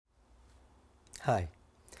Hi,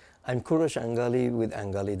 I'm Koorosh Angali with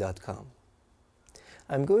Angali.com.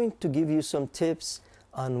 I'm going to give you some tips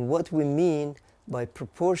on what we mean by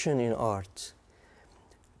proportion in art.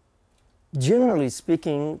 Generally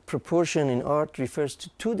speaking, proportion in art refers to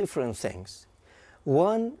two different things.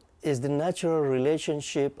 One is the natural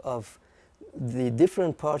relationship of the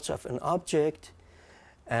different parts of an object,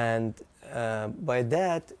 and by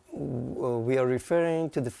that we are referring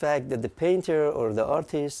to the fact that the painter or the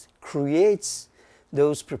artist creates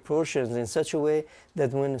those proportions in such a way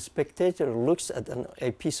that when a spectator looks at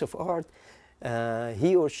a piece of art,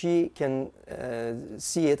 he or she can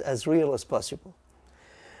see it as real as possible.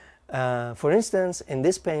 For instance, in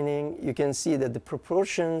this painting, you can see that the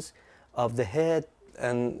proportions of the head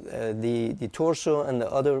and the torso and the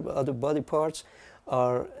other body parts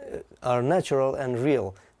are natural and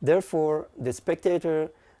real. Therefore, the spectator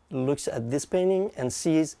looks at this painting and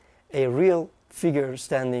sees a real figure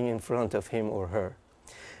standing in front of him or her.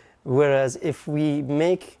 Whereas if we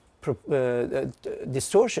make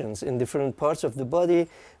distortions in different parts of the body,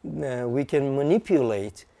 we can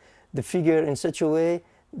manipulate the figure in such a way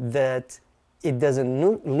that it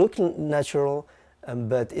doesn't look natural,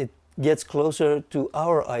 but it gets closer to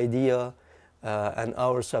our idea and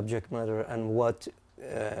our subject matter and what,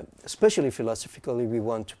 especially philosophically, we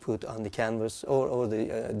want to put on the canvas or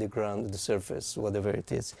the ground, the surface, whatever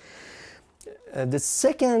it is. The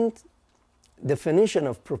second definition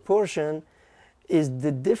of proportion is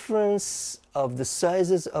the difference of the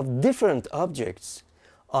sizes of different objects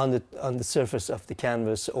on the surface of the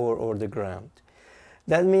canvas or the ground.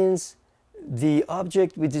 That means the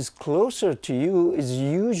object which is closer to you is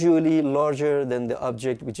usually larger than the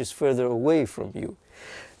object which is further away from you.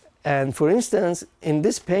 And for instance, in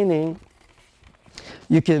this painting,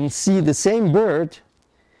 you can see the same bird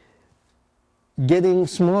getting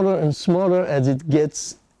smaller and smaller as it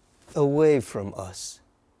gets away from us.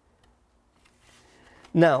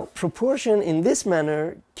 Now, proportion in this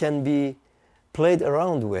manner can be played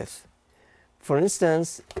around with. For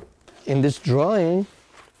instance, in this drawing,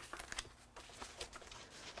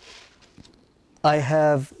 I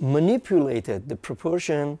have manipulated the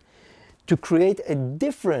proportion to create a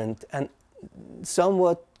different and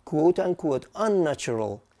somewhat quote-unquote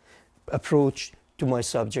unnatural approach to my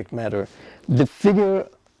subject matter. The figure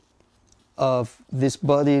of this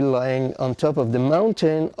body lying on top of the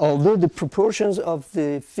mountain, although the proportions of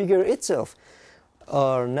the figure itself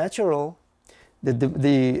are natural,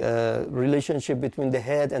 the relationship between the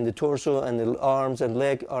head and the torso and the arms and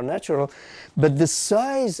leg are natural, but the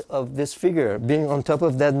size of this figure being on top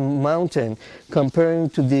of that mountain comparing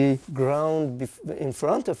to the ground in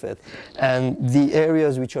front of it and the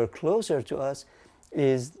areas which are closer to us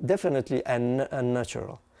is definitely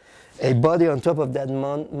unnatural. A body on top of that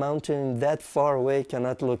mountain that far away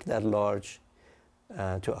cannot look that large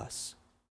to us.